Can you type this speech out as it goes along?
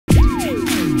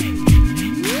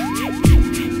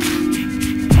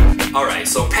Alright,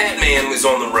 so Pat Man was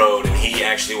on the road and he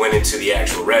actually went into the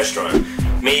actual restaurant.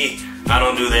 Me, I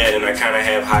don't do that, and I kind of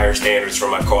have higher standards for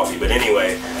my coffee. But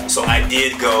anyway, so I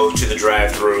did go to the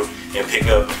drive-thru and pick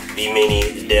up the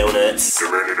mini donuts. The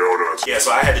mini donuts. Yeah,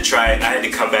 so I had to try it. I had to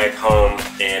come back home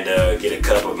and get a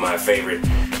cup of my favorite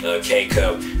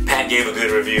K-Cup. Pat gave a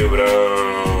good review, but I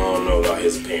don't know about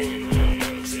his opinion. You know what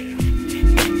I'm saying?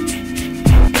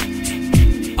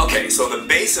 Okay, so the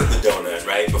base of the donut,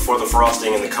 right, before the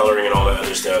frosting and the coloring and all that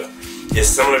other stuff, is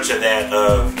similar to that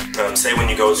of, say when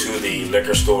you go to the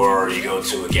liquor store or you go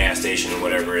to a gas station or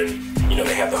whatever, and you know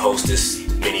they have the Hostess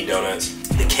mini donuts.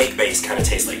 The cake base kind of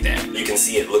tastes like that. You can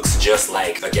see it looks just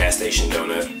like a gas station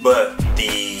donut, but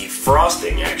the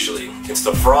frosting actually, it's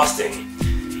the frosting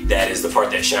that is the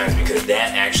part that shines, because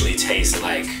that actually tastes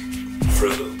like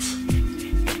Froot Loops.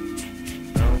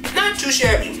 Not too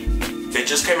shabby. They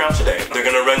just came out today. They're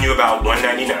gonna run you about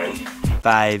 $1.99.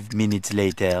 5 minutes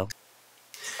later.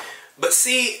 But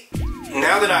see,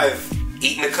 now that I've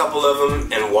eaten a couple of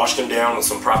them and washed them down with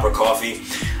some proper coffee,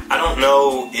 I don't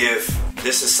know if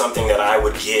this is something that I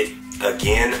would get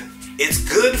again. It's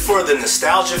good for the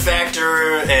nostalgia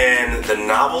factor and the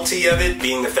novelty of it,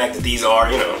 being the fact that these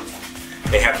are, you know,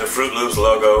 they have the Froot Loops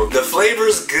logo. The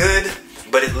flavor's good,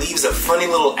 but it leaves a funny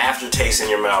little aftertaste in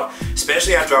your mouth,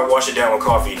 especially after I wash it down with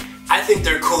coffee. I think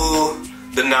they're cool,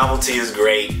 the novelty is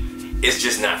great, it's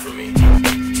just not for me.